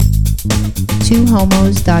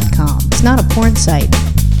twohomos.com. It's not a porn site.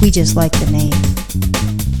 We just like the name.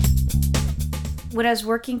 When I was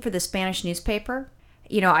working for the Spanish newspaper,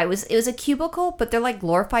 it was a cubicle, but they're like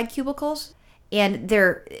glorified cubicles. And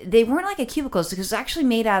they weren't like a cubicles because it's actually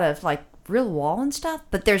made out of like real wall and stuff,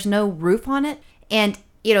 but there's no roof on it. And,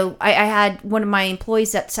 I had one of my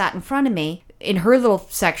employees that sat in front of me in her little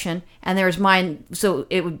section, and there was mine. So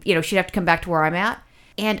it would, she'd have to come back to where I'm at.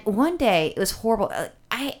 And one day it was horrible.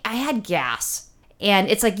 I had gas. And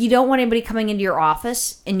it's like you don't want anybody coming into your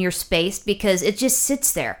office, in your space, because it just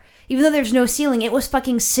sits there. Even though there's no ceiling, it was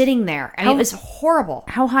fucking sitting there. I mean, it was horrible.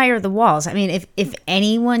 How high are the walls? I mean, if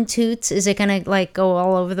anyone toots, is it going to like go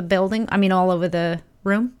all over the building? I mean, all over the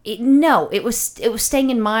room? No, it was staying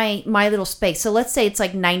in my little space. So let's say it's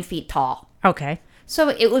like 9 feet tall. Okay. So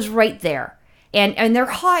it was right there. And they're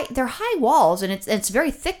high walls, and it's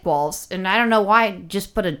very thick walls. And I don't know why I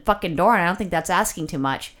just put a fucking door on. I don't think that's asking too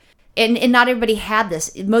much. And not everybody had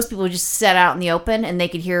this. Most people just sat out in the open and they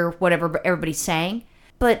could hear whatever everybody's saying.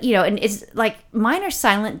 But, and it's like mine are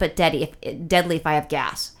silent but deadly if I have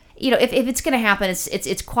gas. If it's going to happen,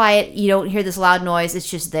 it's quiet. You don't hear this loud noise. It's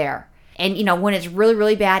just there. And, when it's really,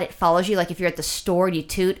 really bad, it follows you. Like if you're at the store and you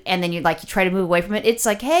toot and then you try to move away from it. It's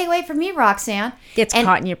like, hey, wait for me, Roxanne. Gets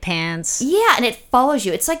caught in your pants. Yeah, and it follows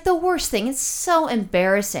you. It's like the worst thing. It's so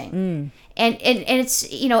embarrassing. And it's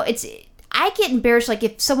I get embarrassed like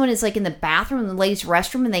if someone is like in the bathroom in the ladies'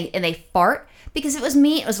 restroom and they fart. Because it was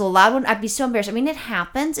me, it was a loud one, I'd be so embarrassed. I mean, it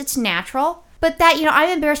happens, it's natural. But that, I'm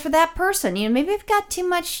embarrassed for that person. Maybe I've got too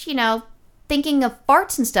much, thinking of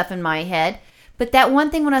farts and stuff in my head. But that one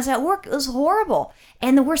thing when I was at work, it was horrible.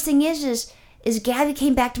 And the worst thing is Gabby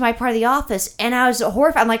came back to my part of the office, and I was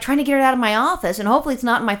horrified. I'm like trying to get her out of my office, and hopefully it's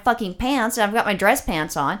not in my fucking pants, and I've got my dress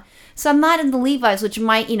pants on. So I'm not in the Levi's, which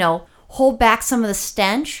might, hold back some of the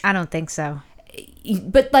stench. I don't think so.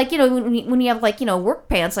 But like, when you have like, work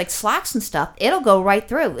pants, like slacks and stuff, it'll go right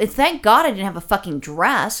through. And thank God I didn't have a fucking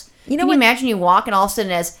dress. Can you imagine you walk and all of a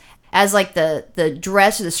sudden as like the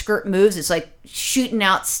dress or the skirt moves, it's like shooting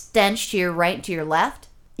out stench to your right and to your left?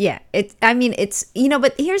 Yeah.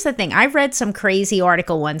 But here's the thing. I read some crazy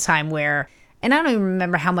article one time where, and I don't even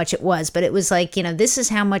remember how much it was, but it was like, this is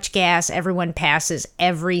how much gas everyone passes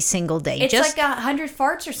every single day. It's like 100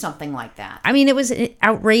 farts or something like that. I mean, it was an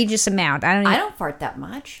outrageous amount. I don't fart that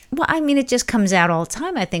much. Well, I mean, it just comes out all the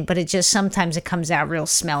time, I think, but sometimes it comes out real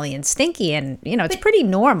smelly and stinky, and, it's pretty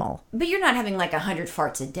normal. But you're not having like 100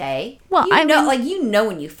 farts a day. Well,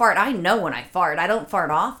 when you fart. I know when I fart. I don't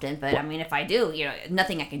fart often, but I mean, if I do,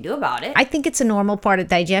 nothing I can do about it. I think it's a normal part of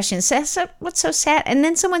digestion. So what's so sad? And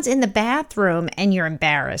then someone's in the bathroom and you're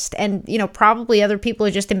embarrassed, and probably other people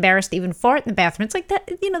are just embarrassed to even fart in the bathroom. It's like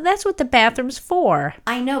that, that's what the bathroom's for.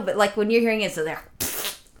 I know, but like when you're hearing it, so there,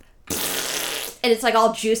 and it's like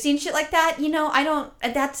all juicy and shit like that. You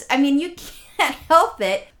can't help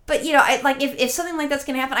it. But if something like that's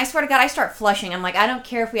gonna happen, I swear to God, I start flushing. I'm like, I don't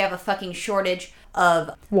care if we have a fucking shortage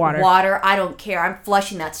of water. I don't care. I'm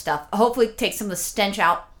flushing that stuff. Hopefully, take some of the stench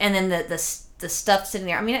out, and then the stuff sitting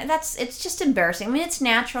there. I mean, it's just embarrassing. I mean, it's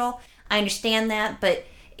natural. I understand that, but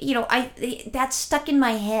that's stuck in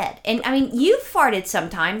my head. And I mean, you've farted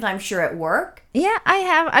sometimes, I'm sure, at work. Yeah, I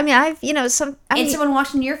have. I mean, someone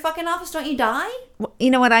walks into your fucking office, don't you die?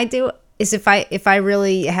 You know what I do is if I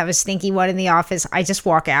really have a stinky one in the office, I just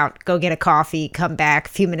walk out, go get a coffee, come back a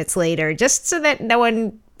few minutes later, just so that no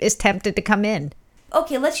one is tempted to come in.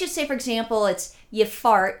 Okay, let's just say, for example, it's you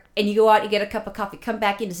fart and you go out, you get a cup of coffee, come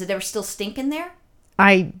back in. Does it ever still stink in there?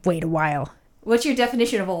 I wait a while. What's your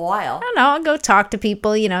definition of a while? I don't know. I'll go talk to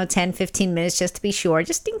people, 10, 15 minutes just to be sure.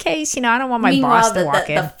 Just in case, I don't want my boss to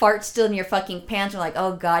walk in. The fart's still in your fucking pants. You're like,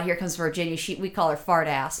 oh, God, here comes Virginia. We call her fart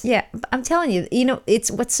ass. Yeah, I'm telling you,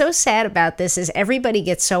 it's what's so sad about this is everybody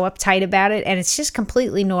gets so uptight about it, and it's just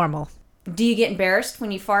completely normal. Do you get embarrassed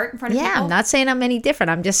when you fart in front of people? Yeah, I'm not saying I'm any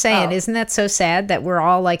different. I'm just saying, Isn't that so sad that we're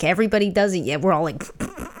all like, everybody does it, yet we're all like...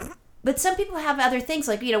 But some people have other things,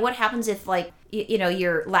 like, what happens if, like,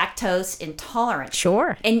 you're lactose intolerant?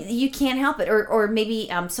 Sure. And you can't help it. Or maybe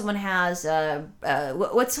someone has,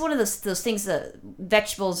 what's one of those things, the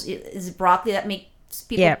vegetables, is it broccoli that makes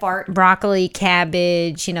people fart? Broccoli,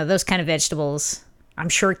 cabbage, those kind of vegetables. I'm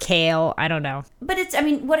sure kale, I don't know. But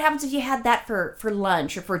what happens if you had that for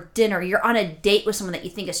lunch or for dinner? You're on a date with someone that you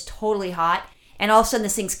think is totally hot, and all of a sudden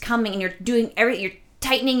this thing's coming, and you're doing everything, you're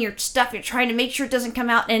tightening your stuff, you're trying to make sure it doesn't come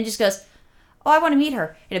out, and it just goes, oh, I want to meet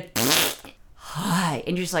her. And hi. day.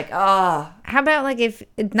 And you're just like, oh. How about like if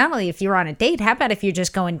not only if you're on a date, how about if you're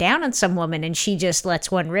just going down on some woman and she just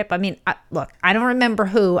lets one rip? I mean, look, I don't remember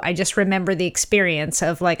who. I just remember the experience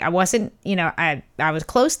of like I wasn't, I was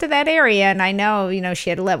close to that area and I know, she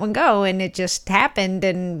had to let one go and it just happened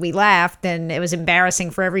and we laughed and it was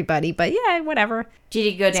embarrassing for everybody. But yeah, whatever.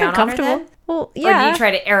 Did you go down on her then? Well, yeah. Or did you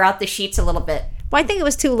try to air out the sheets a little bit? Well, I think it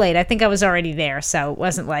was too late. I think I was already there, so it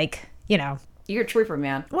wasn't like, You're a trooper,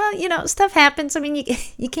 man. Well, stuff happens. I mean,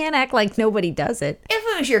 you can't act like nobody does it. If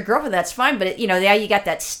it was your girlfriend, that's fine. But, now you got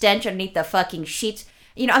that stench underneath the fucking sheets.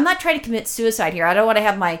 I'm not trying to commit suicide here. I don't want to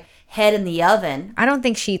have my head in the oven. I don't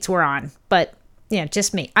think sheets were on, but,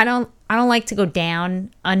 just me. I don't like to go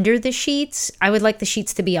down under the sheets. I would like the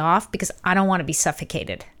sheets to be off because I don't want to be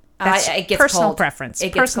suffocated. That's it gets personal cold. preference. It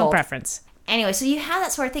gets personal cold. preference. Anyway, so you have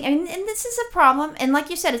that sort of thing. I mean, and this is a problem. And like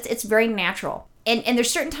you said, it's very natural. And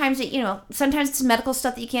there's certain times that, sometimes it's medical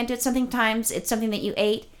stuff that you can't do. Sometimes it's something that you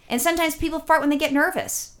ate. And sometimes people fart when they get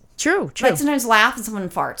nervous. True. Like sometimes laugh and someone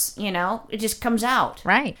farts, it just comes out.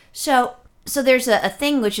 Right. So there's a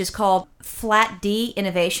thing which is called Flat D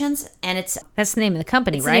Innovations. And that's the name of the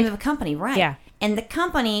company, it's right? the name of a company, right. Yeah. And the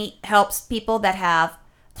company helps people that have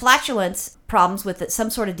flatulence problems with some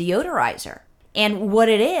sort of deodorizer. And what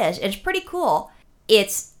it is, it's pretty cool.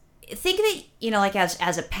 Think of it, like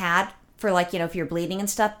as a pad for like, if you're bleeding and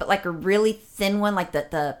stuff, but like a really thin one, like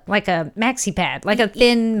the like a maxi pad, like a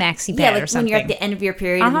thin maxi pad like or something. When you're at the end of your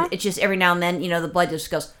period, and it's just every now and then, the blood just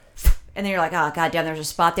goes, and then you're like, oh goddamn, there's a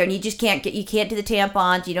spot there, and you just can't do the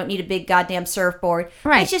tampons. You don't need a big goddamn surfboard.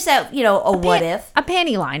 Right. It's just that what if a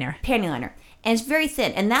panty liner, and it's very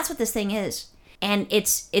thin, and that's what this thing is. And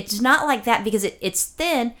it's not like that because it's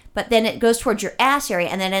thin, but then it goes towards your ass area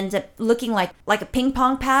and then ends up looking like a ping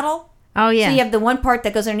pong paddle. Oh, yeah. So you have the one part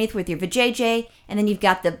that goes underneath with your vajayjay, and then you've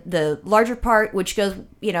got the larger part which goes,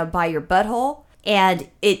 by your butthole. And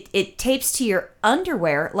it tapes to your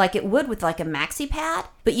underwear like it would with like a maxi pad,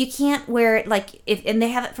 but you can't wear it and they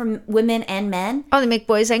have it for women and men. Oh, they make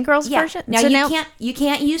boys and girls version? Now you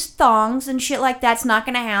can't use thongs and shit like that. It's not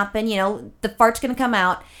going to happen. The fart's going to come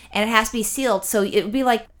out and it has to be sealed. So it would be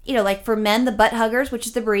like, like for men, the butt huggers, which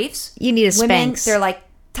is the briefs. You need a Spanx. Women, they're like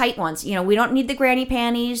tight ones. We don't need the granny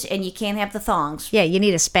panties and you can't have the thongs. Yeah, you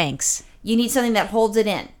need a Spanx. You need something that holds it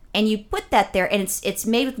in. And you put that there, and it's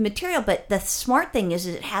made with material, but the smart thing is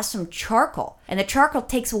it has some charcoal. And the charcoal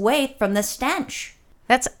takes away from the stench.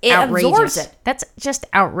 That's it outrageous. Absorbs it. That's just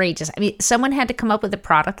outrageous. I mean, someone had to come up with a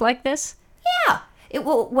product like this? Yeah.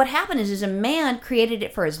 What happened is a man created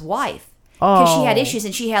it for his wife. Because she had issues,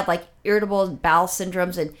 and she had, irritable bowel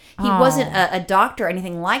syndromes, and he wasn't a doctor or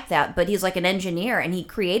anything like that, but he's like an engineer, and he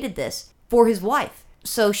created this for his wife.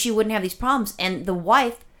 So she wouldn't have these problems. And the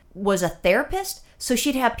wife was a therapist, so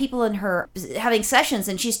she'd have people in her having sessions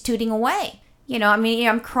and she's tooting away.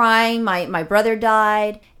 I'm crying. My brother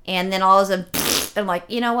died. And then all of a sudden, I'm like,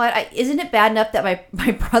 you know what? Isn't it bad enough that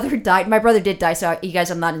my brother died? My brother did die, so you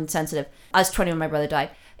guys, I'm not insensitive. I was 20 when my brother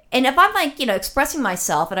died. And if I'm expressing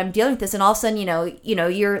myself and I'm dealing with this and all of a sudden,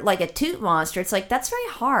 you're like a toot monster, it's like, that's very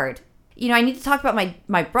hard. I need to talk about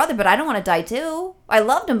my brother, but I don't want to die too. I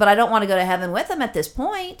loved him, but I don't want to go to heaven with him at this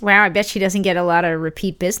point. Wow, I bet she doesn't get a lot of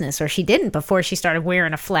repeat business, or she didn't before she started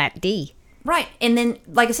wearing a flat D. Right. And then,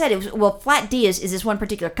 like I said, Flat D is this one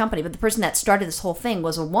particular company, but the person that started this whole thing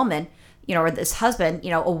was a woman, or this husband,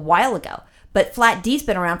 a while ago. But Flat D's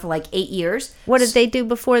been around for 8 years. What did they do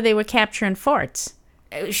before they were capturing farts?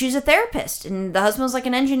 She's a therapist, and the husband was like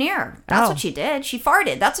an engineer. That's what she did. She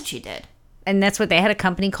farted. That's what she did. And that's what they had, a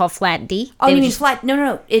company called Flat D? Oh, you mean Flat...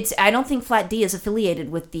 No. I don't think Flat D is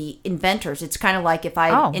affiliated with the inventors. It's kind of like if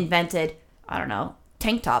I invented, I don't know,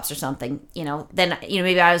 tank tops or something, then,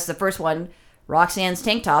 maybe I was the first one, Roxanne's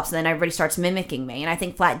tank tops, and then everybody starts mimicking me. And I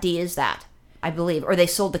think Flat D is that, I believe. Or they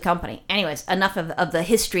sold the company. Anyways, enough of the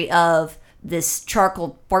history of this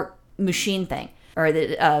charcoal fart machine thing. Or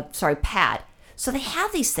pad. So they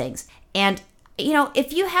have these things. And...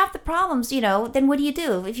 if you have the problems, then what do you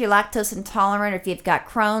do? If you're lactose intolerant, or if you've got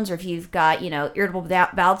Crohn's, or if you've got, irritable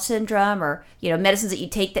bowel syndrome, or, medicines that you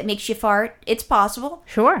take that makes you fart, it's possible.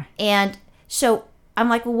 Sure. And so I'm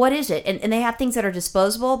like, well, what is it? And they have things that are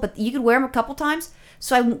disposable, but you could wear them a couple times.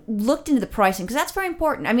 So I looked into the pricing, because that's very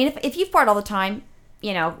important. I mean, if you fart all the time,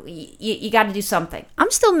 you got to do something. I'm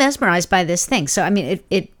still mesmerized by this thing. So, I mean,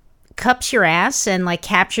 it cups your ass and,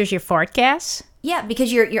 captures your fart gas? Yeah,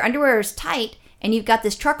 because your underwear is tight. And you've got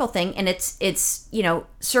this charcoal thing, and it's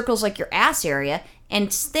circles like your ass area, and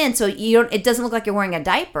it's thin, so it doesn't look like you're wearing a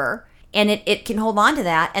diaper, and it can hold on to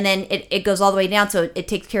that, and then it goes all the way down, so it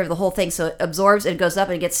takes care of the whole thing, so it absorbs and it goes up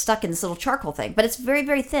and it gets stuck in this little charcoal thing. But it's very,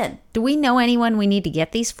 very thin. Do we know anyone we need to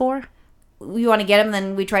get these for? we want to get them,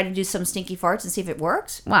 then we try to do some stinky farts and see if it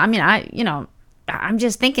works. Well, I mean, I'm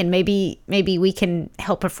just thinking maybe we can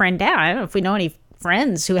help a friend out. I don't know if we know any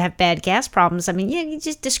friends who have bad gas problems. I mean, yeah, you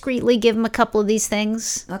just discreetly give them a couple of these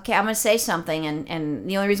things. Okay, I'm going to say something, and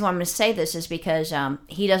the only reason why I'm going to say this is because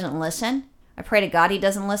he doesn't listen. I pray to God he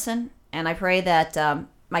doesn't listen, and I pray that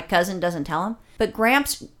my cousin doesn't tell him. But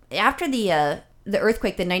Gramps, after the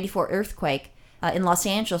earthquake, the 94 earthquake in Los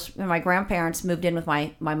Angeles, when my grandparents moved in with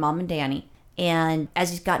my mom and Danny, and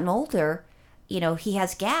as he's gotten older, he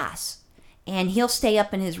has gas, and he'll stay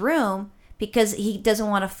up in his room because he doesn't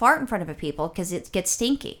want to fart in front of people because it gets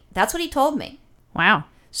stinky. That's what he told me. Wow.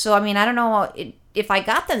 So, I mean, I don't know if I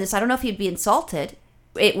got them this. I don't know if he'd be insulted.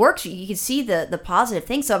 It works. You can see the positive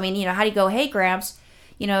thing. So, I mean, how do you go, hey, Gramps,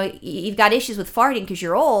 you've got issues with farting because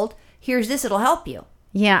you're old. Here's this. It'll help you.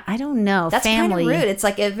 Yeah, I don't know. That's kind of rude. It's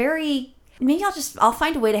like maybe I'll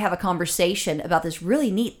find a way to have a conversation about this really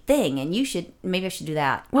neat thing, and maybe I should do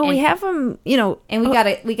that. Well, we have them, and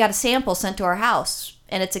we got a sample sent to our house,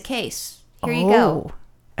 and it's a case. Here you go.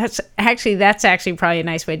 That's actually probably a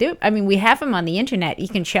nice way to do it. I mean, we have them on the internet. You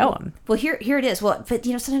can show them. Well, here it is. Well, but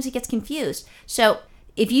sometimes it gets confused. So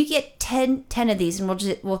if you get 10 of these, and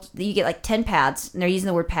you get like 10 pads, and they're using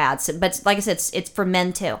the word pads, but like I said, it's for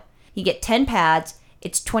men too. You get 10 pads.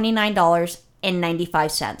 It's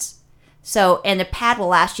 $29.95. So, and the pad will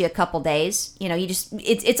last you a couple days.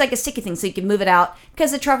 It's like a sticky thing, so you can move it out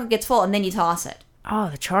because the charcoal gets full, and then you toss it. Oh,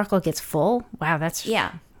 the charcoal gets full? Wow,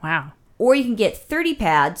 yeah. Wow. Or you can get 30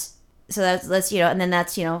 pads. So that's and then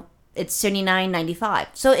that's it's $79.95.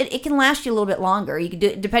 So it can last you a little bit longer. You can do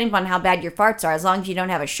it depending upon how bad your farts are. As long as you don't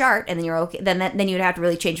have a shart, and then you're okay. Then you'd have to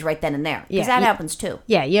really change it right then and there, because that happens too.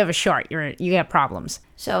 Yeah, you have a shart. You have problems.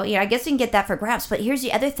 So I guess you can get that for Gramps. But here's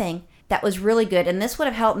the other thing that was really good, and this would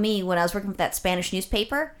have helped me when I was working with that Spanish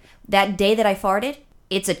newspaper. That day that I farted,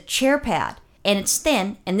 it's a chair pad. And it's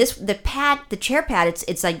thin, and the chair pad,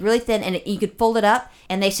 it's like really thin, and you could fold it up.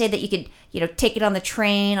 And they say that you could, take it on the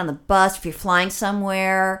train, on the bus, if you're flying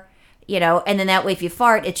somewhere, and then that way if you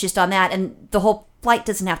fart, it's just on that, and the whole flight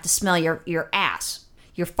doesn't have to smell your ass,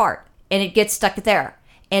 your fart, and it gets stuck there.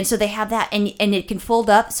 And so they have that, and it can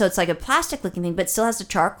fold up, so it's like a plastic looking thing, but it still has the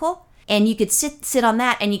charcoal, and you could sit on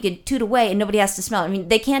that, and you could toot away, and nobody has to smell it. I mean,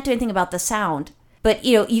 they can't do anything about the sound, but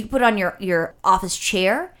you can put it on your office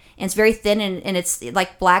chair. And it's very thin, and it's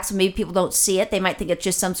like black, so maybe people don't see it. They might think it's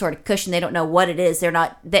just some sort of cushion. They don't know what it is. They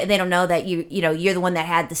don't know that you're the one that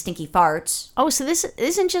had the stinky farts. Oh, so this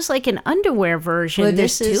isn't just like an underwear version. Well,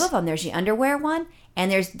 there's two of them. There's the underwear one,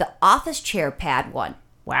 and there's the office chair pad one.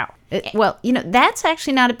 Wow. Well, that's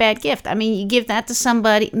actually not a bad gift. I mean, you give that to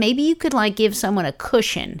somebody. Maybe you could like give someone a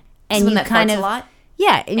cushion, and someone you that farts a lot.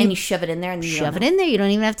 Yeah, and you shove it in there, and shove it in there. You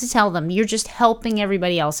don't even have to tell them. You're just helping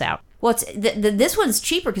everybody else out. Well, this one's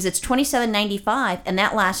cheaper because it's $27.95, and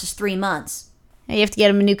that lasts 3 months. You have to get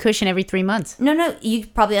them a new cushion every 3 months. No, you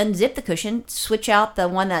probably unzip the cushion, switch out the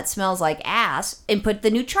one that smells like ass, and put the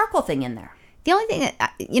new charcoal thing in there. The only thing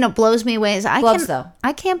that blows me away is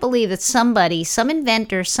I can't believe that some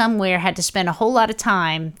inventor somewhere had to spend a whole lot of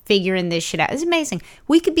time figuring this shit out. It's amazing.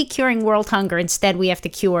 We could be curing world hunger. Instead, we have to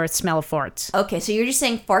cure smell of farts. Okay, so you're just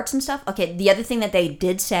saying farts and stuff? Okay, the other thing that they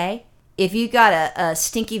did say, if you got a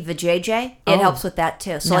stinky vajayjay, it helps with that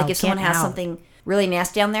too. So if someone has something really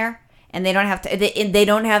nasty down there and they don't have they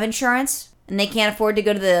don't have insurance and they can't afford to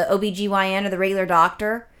go to the OBGYN or the regular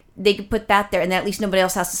doctor, they could put that there, and at least nobody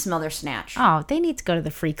else has to smell their snatch. Oh, they need to go to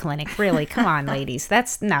the free clinic. Really, come on, ladies.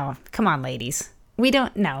 Come on, ladies. We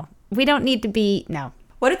don't need to be no.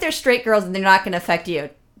 What if they're straight girls and they're not going to affect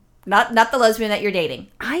you? Not the lesbian that you're dating.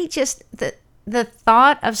 I just the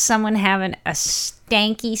thought of someone having a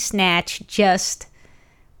stanky snatch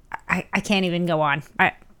I can't even go on.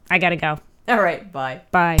 I gotta go. All right, bye.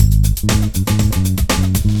 Bye.